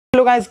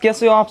Hello guys,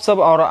 कैसे हो आप सब।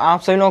 और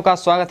आप सभी लोगों का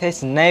स्वागत है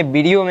इस नए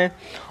वीडियो में।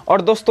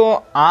 और दोस्तों,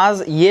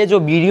 आज ये जो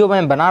वीडियो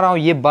मैं बना रहा हूँ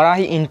ये बड़ा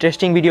ही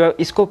इंटरेस्टिंग वीडियो है।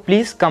 इसको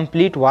प्लीज़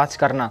कंप्लीट वॉच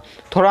करना।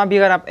 थोड़ा भी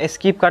अगर आप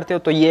स्किप करते हो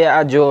तो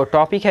ये जो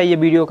टॉपिक है ये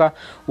वीडियो का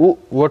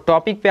वो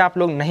टॉपिक पे आप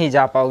लोग नहीं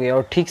जा पाओगे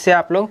और ठीक से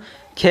आप लोग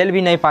खेल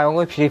भी नहीं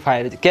पाओगे फ्री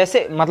फायर।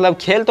 कैसे मतलब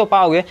खेल तो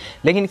पाओगे,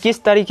 लेकिन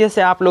किस तरीके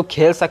से आप लोग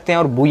खेल सकते हैं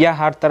और बुया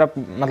हर तरफ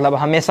मतलब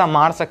हमेशा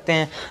मार सकते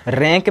हैं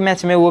रैंक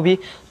मैच में, वो भी।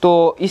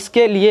 तो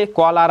इसके लिए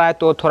कॉल आ रहा है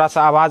तो थोड़ा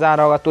सा आवाज़ आ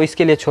रहा होगा, तो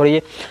इसके लिए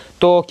छोड़िए।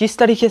 तो किस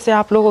तरीके से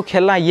आप लोगों को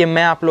खेलना है ये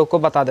मैं आप लोग को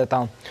बता देता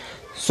हूँ।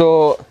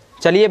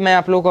 चलिए मैं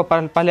आप लोगों को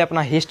पहले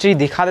अपना हिस्ट्री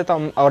दिखा देता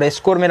हूँ। और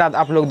स्कोर मेरा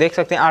आप लोग देख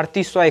सकते हैं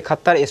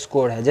 3871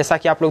 स्कोर है, जैसा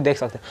कि आप लोग देख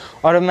सकते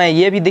हैं। और मैं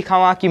ये भी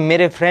दिखाऊंगा कि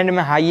मेरे फ्रेंड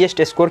में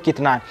हाईएस्ट स्कोर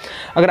कितना है।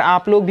 अगर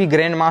आप लोग भी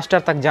ग्रैंड मास्टर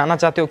तक जाना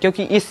चाहते हो,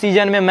 क्योंकि इस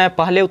सीज़न में मैं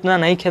पहले उतना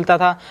नहीं खेलता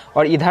था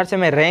और इधर से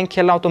मैं रैंक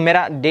खेल रहा हूँ, तो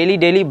मेरा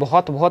डेली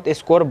बहुत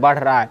स्कोर बढ़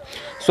रहा है।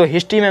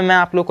 हिस्ट्री में मैं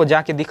आप लोग को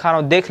जाके दिखा रहा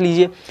हूँ, देख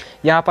लीजिए।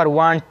 यहाँ पर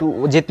 1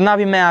 2 जितना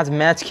भी मैं आज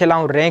मैच खेला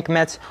हूँ रैंक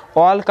मैच,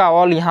 ऑल का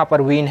ऑल यहाँ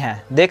पर विन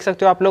है। देख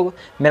सकते हो आप लोग,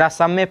 मेरा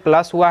सब में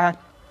प्लस हुआ है।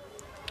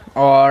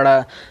 और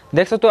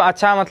देख सकते हो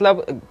अच्छा,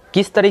 मतलब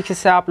किस तरीके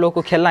से आप लोग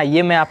को खेलना है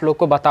ये मैं आप लोग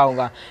को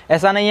बताऊंगा।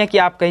 ऐसा नहीं है कि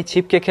आप कहीं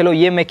छिप के खेलो,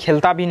 ये मैं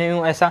खेलता भी नहीं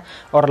हूँ ऐसा।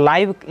 और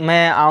लाइव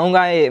मैं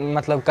आऊँगा,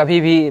 मतलब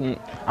कभी भी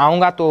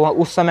आऊँगा तो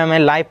उस समय मैं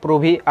लाइव प्रो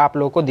भी आप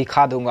लोग को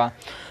दिखा दूँगा।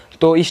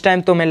 तो इस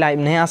टाइम तो मैं लाइव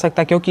नहीं आ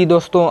सकता, क्योंकि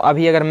दोस्तों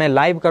अभी अगर मैं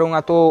लाइव करूँगा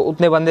तो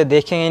उतने बंदे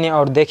देखेंगे नहीं,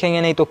 और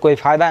देखेंगे नहीं तो कोई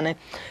फ़ायदा नहीं।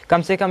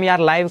 कम से कम यार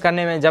लाइव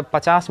करने में जब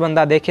 50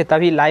 बंदा देखे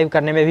तभी लाइव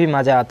करने में भी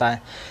मज़ा आता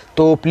है।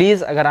 तो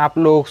प्लीज़ अगर आप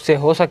लोग से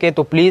हो सके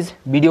तो प्लीज़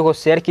वीडियो को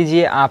शेयर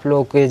कीजिए। आप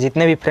लोग के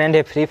जितने भी फ्रेंड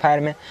है फ्री फायर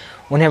में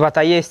उन्हें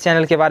बताइए इस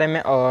चैनल के बारे में,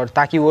 और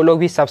ताकि वो लोग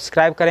भी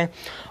सब्सक्राइब करें।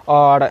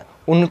 और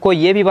उनको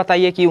ये भी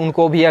बताइए कि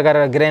उनको भी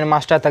अगर ग्रैंड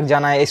मास्टर तक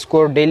जाना है,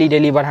 स्कोर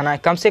डेली बढ़ाना है।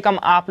 कम से कम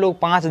आप लोग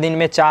 5 दिन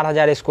में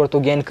 4000 स्कोर तो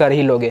गेन कर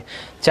ही लोगे।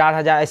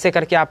 4000 ऐसे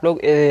करके आप लोग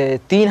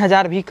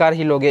 3000 भी कर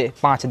ही लोगे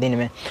 5 दिन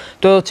में।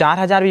 तो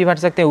 4000 भी बढ़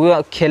सकते हैं,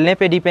 वो खेलने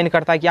पे डिपेंड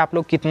करता है कि आप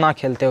लोग कितना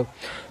खेलते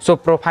हो।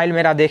 प्रोफाइल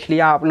मेरा देख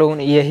लिया आप लोगों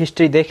ने, ये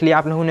हिस्ट्री देख लिया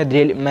आप लोगों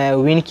ने। मैं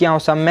विन किया हूँ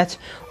सब मैच।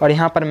 और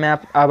यहाँ पर मैं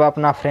अब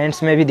अपना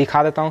फ्रेंड्स में भी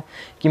दिखा देता हूँ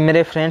कि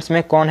मेरे फ्रेंड्स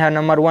में कौन है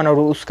नंबर 1 और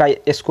उसका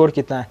स्कोर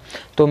कितना है।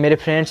 तो मेरे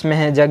फ्रेंड्स में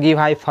है जगी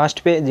भाई फर्स्ट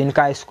पे,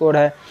 जिनका स्कोर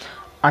है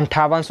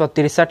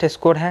 5863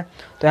 स्कोर है।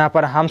 तो यहाँ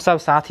पर हम सब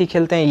साथ ही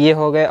खेलते हैं, ये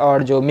हो गए।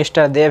 और जो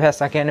मिस्टर देव है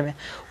सेकेंड में,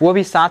 वो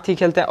भी साथ ही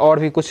खेलते हैं। और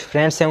भी कुछ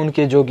फ्रेंड्स हैं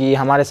उनके जो कि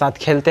हमारे साथ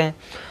खेलते हैं।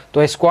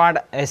 तो स्क्वाड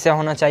ऐसे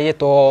होना चाहिए।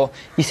 तो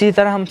इसी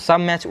तरह हम सब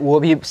मैच, वो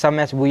भी सब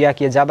मैच बुया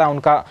किए ज़्यादा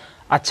उनका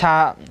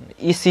अच्छा।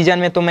 इस सीज़न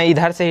में तो मैं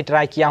इधर से ही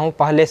ट्राई किया हूँ,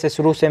 पहले से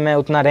शुरू से मैं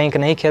उतना रैंक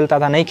नहीं खेलता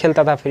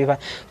था फ्री फायर,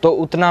 तो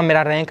उतना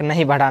मेरा रैंक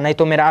नहीं बढ़ा। नहीं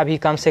तो मेरा अभी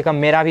कम से कम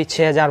मेरा भी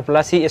 6000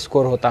 प्लस ही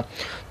स्कोर होता।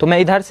 तो मैं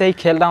इधर से ही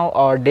खेल रहा हूँ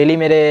और डेली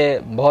मेरे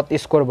बहुत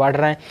स्कोर बढ़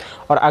रहे हैं।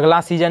 और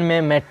अगला सीज़न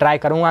में मैं ट्राई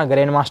करूँगा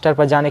ग्रैंड मास्टर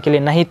पर जाने के लिए,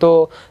 नहीं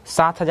तो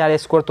 7000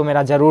 स्कोर तो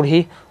मेरा ज़रूर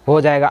ही हो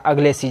जाएगा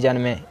अगले सीज़न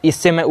में।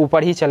 इससे मैं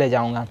ऊपर ही चले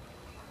जाऊँगा।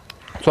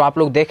 तो आप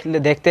लोग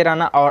देखते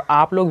रहना। और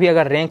आप लोग भी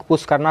अगर रैंक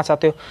पुश करना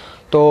चाहते हो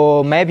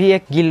तो मैं भी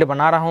एक गिल्ड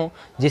बना रहा हूँ,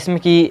 जिसमें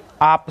कि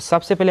आप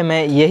सबसे पहले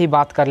मैं यही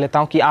बात कर लेता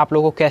हूँ कि आप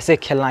लोगों को कैसे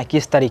खेलना है,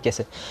 किस तरीके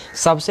से।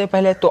 सबसे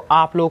पहले तो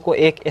आप लोगों को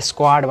एक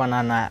स्क्वाड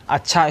बनाना है,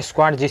 अच्छा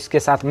स्क्वाड, जिसके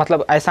साथ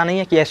मतलब ऐसा नहीं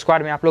है कि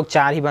स्क्वाड में आप लोग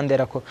 4 ही बंदे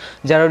रखो।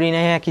 ज़रूरी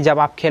नहीं है कि जब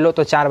आप खेलो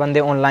तो 4 बंदे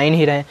ऑनलाइन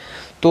ही रहें।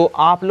 तो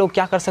आप लोग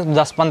क्या कर सकते हो,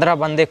 10-15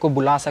 बंदे को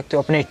बुला सकते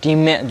हो अपनी टीम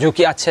में, जो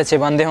कि अच्छे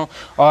बंदे हों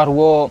और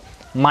वो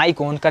माइक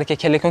ऑन करके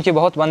खेले। क्योंकि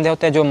बहुत बंदे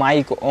होते हैं जो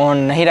माइक ऑन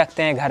नहीं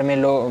रखते हैं, घर में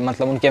लोग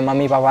मतलब उनके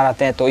मम्मी पापा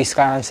रहते हैं तो इस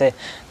कारण से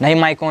नहीं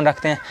माइक ऑन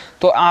रखते हैं।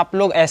 तो आप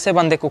लोग ऐसे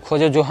बंदे को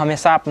खोजो जो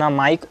हमेशा अपना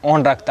माइक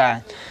ऑन रखता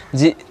है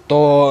जी।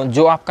 तो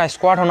जो आपका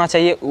स्क्वाड होना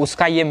चाहिए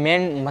उसका ये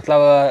मेन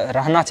मतलब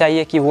रहना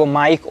चाहिए कि वो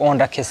माइक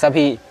ऑन रखे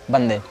सभी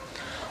बंदे।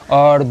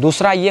 और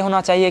दूसरा ये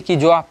होना चाहिए कि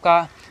जो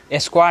आपका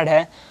स्क्वाड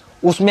है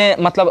उसमें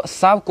मतलब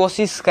सब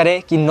कोशिश करे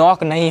कि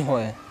नॉक नहीं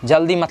होए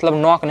जल्दी, मतलब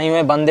नॉक नहीं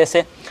हुए बंदे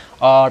से।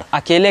 और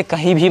अकेले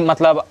कहीं भी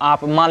मतलब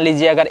आप मान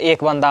लीजिए अगर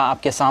एक बंदा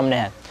आपके सामने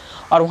है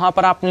और वहाँ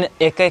पर आप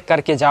एक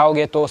करके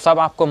जाओगे तो सब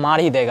आपको मार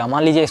ही देगा।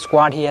 मान लीजिए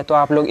स्क्वाड ही है तो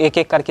आप लोग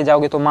एक करके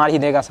जाओगे तो मार ही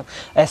देगा सब।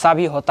 ऐसा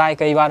भी होता है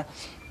कई बार।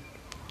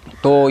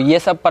 तो ये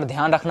सब पर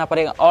ध्यान रखना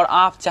पड़ेगा। और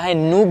आप चाहे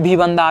नूब भी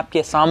बंदा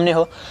आपके सामने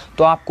हो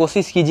तो आप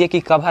कोशिश कीजिए कि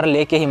कवर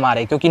लेके ही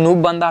मारे, क्योंकि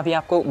नूब बंदा भी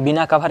आपको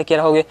बिना कवर के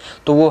रहोगे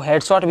तो वो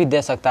हेडशॉट भी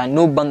दे सकता है।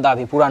 नूब बंदा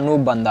भी, पूरा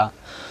नूब बंदा।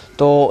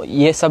 तो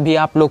ये सब भी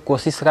आप लोग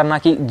कोशिश करना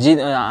कि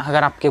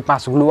अगर आपके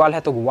पास ग्लू वॉल है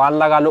तो वॉल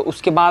लगा लो,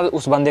 उसके बाद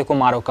उस बंदे को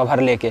मारो कवर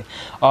लेके।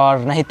 और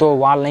नहीं तो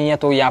वॉल नहीं है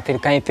तो या फिर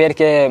कहीं पेड़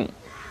के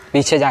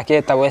पीछे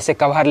जाके तब वैसे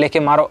कवर लेके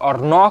मारो। और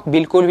नॉक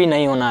बिल्कुल भी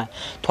नहीं होना है,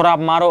 थोड़ा आप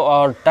मारो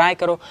और ट्राई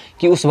करो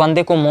कि उस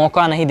बंदे को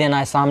मौका नहीं देना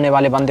है, सामने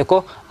वाले बंदे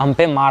को हम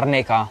पे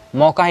मारने का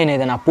मौका ही नहीं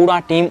देना। पूरा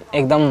टीम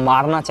एकदम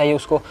मारना चाहिए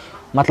उसको,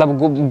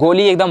 मतलब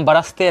गोली एकदम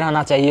बरसते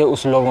रहना चाहिए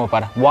उस लोगों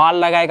पर। वॉल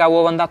लगाएगा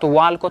वो बंदा तो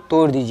वॉल को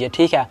तोड़ दीजिए,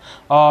 ठीक है।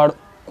 और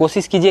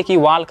कोशिश कीजिए कि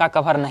वॉल का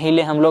कवर नहीं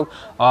ले हम लोग,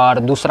 और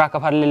दूसरा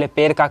कवर ले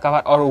पेड़ का कवर।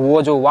 और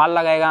वो जो वॉल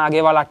लगाएगा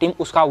आगे वाला टीम,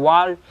 उसका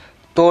वॉल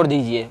तोड़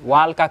दीजिए,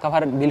 वॉल का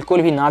कवर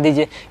बिल्कुल भी ना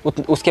दीजिए।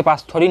 उसके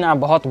पास थोड़ी ना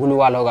बहुत ग्लू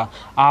वॉल होगा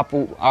आप।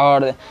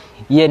 और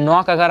ये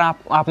नॉक अगर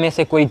आप में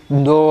से कोई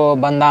 2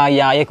 बंदा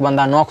या 1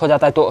 बंदा नॉक हो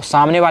जाता है तो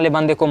सामने वाले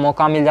बंदे को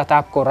मौका मिल जाता है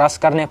आपको रश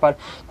करने पर,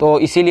 तो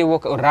इसीलिए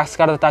वो रश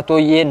कर देता है। तो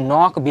ये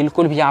नॉक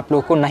बिल्कुल भी आप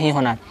लोग को नहीं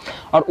होना है।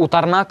 और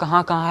उतरना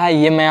कहाँ कहाँ है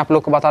ये मैं आप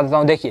लोग को बता देता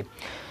हूँ। देखिए,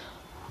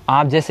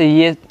 आप जैसे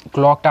ये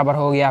क्लॉक टावर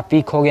हो गया,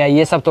 पीक हो गया,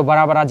 ये सब तो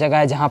बड़ा बड़ा जगह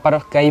है जहाँ पर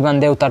कई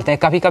बंदे उतरते हैं।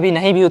 कभी कभी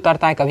नहीं भी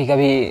उतरता है, कभी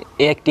कभी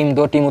 1 टीम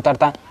 2 टीम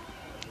उतरता है।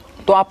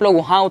 तो आप लोग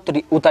वहाँ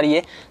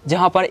उतरिए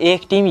जहाँ पर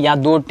 1 टीम या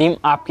 2 टीम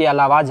आपके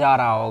अलावा जा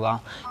रहा होगा,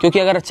 क्योंकि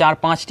अगर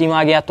 4-5 टीम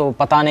आ गया तो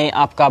पता नहीं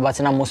आपका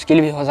बचना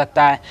मुश्किल भी हो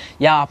सकता है,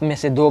 या आप में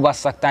से 2 बच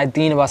सकता है,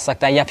 3 बच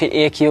सकता है, या फिर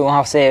 1 ही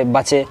वहाँ से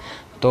बचे।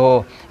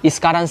 तो इस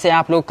कारण से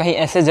आप लोग कहीं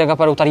ऐसे जगह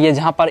पर उतरिए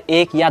जहाँ पर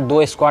 1 या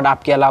 2 स्क्वाड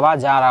आपके अलावा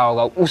जा रहा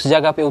होगा, उस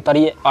जगह पे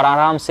उतरिए और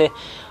आराम से।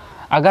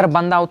 अगर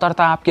बंदा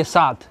उतरता है आपके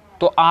साथ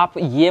तो आप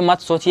ये मत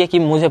सोचिए कि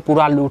मुझे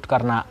पूरा लूट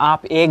करना है,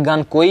 आप एक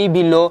गन कोई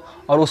भी लो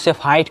और उससे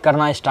फाइट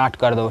करना स्टार्ट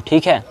कर दो,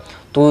 ठीक है।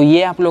 तो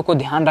ये आप लोग को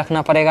ध्यान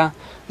रखना पड़ेगा।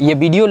 ये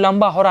वीडियो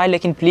लंबा हो रहा है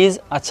लेकिन प्लीज़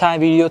अच्छा है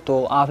वीडियो,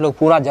 तो आप लोग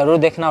पूरा ज़रूर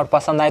देखना, और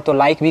पसंद आए तो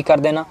लाइक भी कर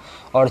देना,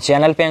 और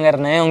चैनल पे अगर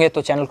नए होंगे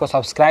तो चैनल को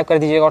सब्सक्राइब कर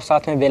दीजिएगा और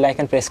साथ में बेल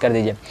आइकन प्रेस कर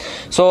दीजिए।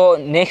 सो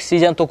नेक्स्ट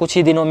सीज़न तो कुछ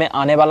ही दिनों में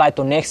आने वाला है,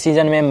 तो नेक्स्ट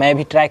सीज़न में मैं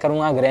भी ट्राई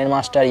करूँगा ग्रैंड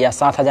मास्टर या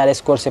 7000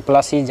 स्कोर से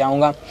प्लस ही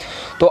जाऊँगा।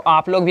 तो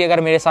आप लोग भी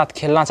अगर मेरे साथ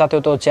खेलना चाहते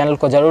हो तो चैनल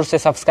को ज़रूर से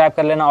सब्सक्राइब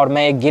कर लेना। और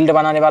मैं एक गिल्ड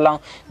बनाने वाला हूँ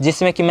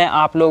जिसमें कि मैं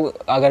आप लोग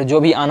अगर जो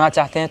भी आना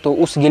चाहते हैं तो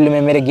उस गिल्ड में,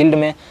 मेरे गिल्ड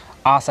में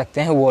आ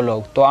सकते हैं वो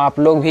लोग। तो आप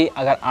लोग भी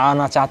अगर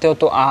आना चाहते हो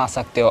तो आ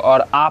सकते हो।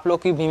 और आप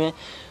लोग की भी मैं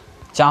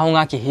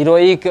चाहूँगा कि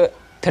हीरोइक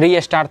 3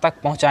 स्टार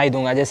तक पहुँचा ही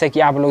दूँगा। जैसे कि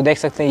आप लोग देख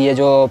सकते हैं ये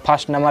जो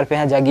फर्स्ट नंबर पे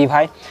हैं जग्गी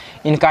भाई,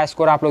 इनका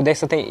स्कोर आप लोग देख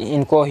सकते हैं,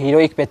 इनको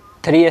हीरोइक पे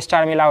 3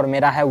 स्टार मिला और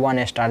मेरा है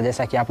 1 स्टार,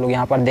 जैसा कि आप लोग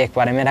यहाँ पर देख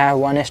पा रहे हैं, मेरा है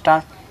 1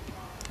 स्टार।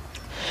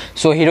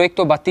 सो हीरोइक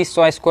तो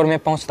 3200 स्कोर में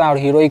पहुँचता है और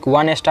हीरोइक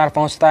 1 स्टार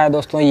पहुँचता है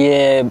दोस्तों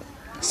ये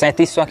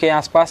 3700 के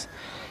आसपास।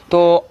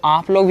 तो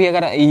आप लोग भी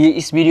अगर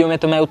इस वीडियो में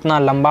तो मैं उतना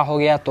लंबा हो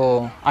गया तो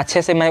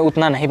अच्छे से मैं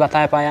उतना नहीं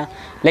बता पाया,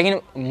 लेकिन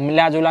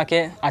मिला जुला के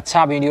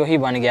अच्छा वीडियो ही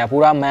बन गया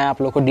पूरा। मैं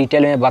आप लोग को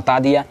डिटेल में बता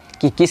दिया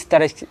कि किस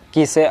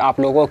तरीके से आप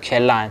लोगों को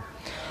खेलना है।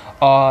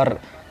 और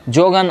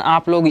जो गन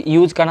आप लोग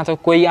यूज़ करना तो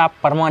कोई आप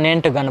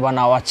परमानेंट गन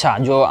बनाओ अच्छा,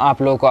 जो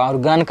आप लोग को, और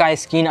गन का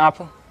स्किन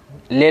आप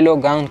ले लो,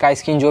 गन का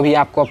स्किन जो भी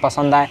आपको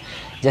पसंद आए।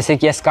 जैसे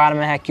कि स्कार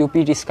में है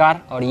क्यूपिड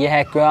स्कार और ये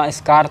है क्वा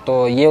स्कार,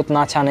 तो ये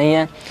उतना अच्छा नहीं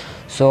है।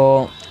 सो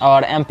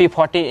और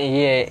MP40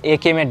 ये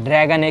AK में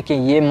ड्रैगन AK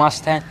ये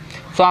मस्त है।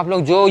 सो आप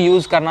लोग जो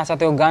यूज़ करना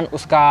चाहते हो गन,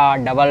 उसका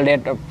डबल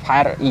रेट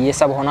फायर ये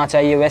सब होना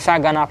चाहिए, वैसा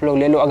गन आप लोग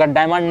ले लो। अगर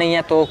डायमंड नहीं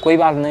है तो कोई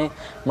बात नहीं,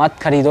 मत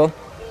खरीदो,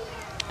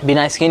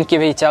 बिना स्किन के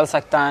भी चल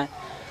सकता है।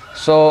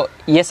 सो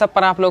ये सब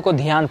पर आप लोग को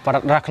ध्यान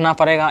रखना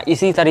पड़ेगा।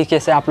 इसी तरीके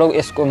से आप लोग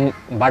इसको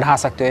बढ़ा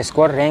सकते हो,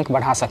 स्कोर रैंक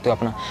बढ़ा सकते हो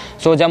अपना।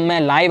 सो जब मैं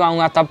लाइव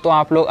आऊँगा तब तो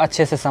आप लोग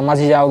अच्छे से समझ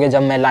ही जाओगे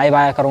जब मैं लाइव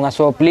आया करूँगा।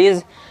 सो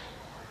प्लीज़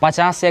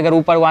 50 से अगर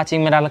ऊपर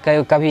वाचिंग मेरा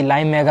कभी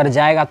लाइव में अगर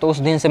जाएगा तो उस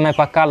दिन से मैं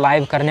पक्का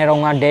लाइव करने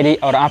रहूँगा डेली,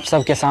 और आप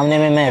सबके सामने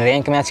में मैं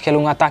रैंक मैच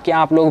खेलूँगा ताकि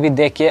आप लोग भी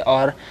देख के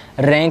और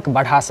रैंक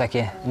बढ़ा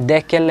सके,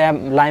 देख के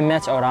लाइव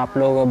मैच, और आप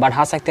लोग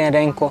बढ़ा सकते हैं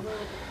रैंक को।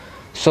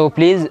 सो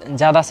प्लीज़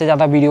ज़्यादा से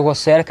ज़्यादा वीडियो को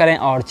शेयर करें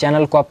और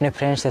चैनल को अपने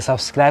फ्रेंड्स से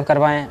सब्सक्राइब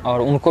करवाएं,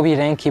 और उनको भी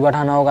रैंक ही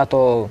बढ़ाना होगा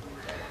तो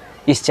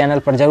इस चैनल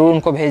पर ज़रूर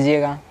उनको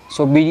भेजिएगा।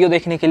 सो वीडियो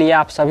देखने के लिए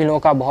आप सभी लोगों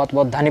का बहुत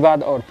बहुत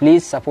धन्यवाद, और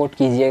प्लीज़ सपोर्ट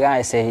कीजिएगा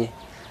ऐसे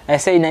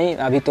ही नहीं,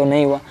 अभी तो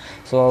नहीं हुआ।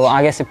 सो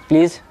आगे से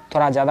प्लीज़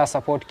थोड़ा ज़्यादा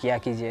सपोर्ट किया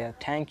कीजिएगा।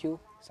 Thank you.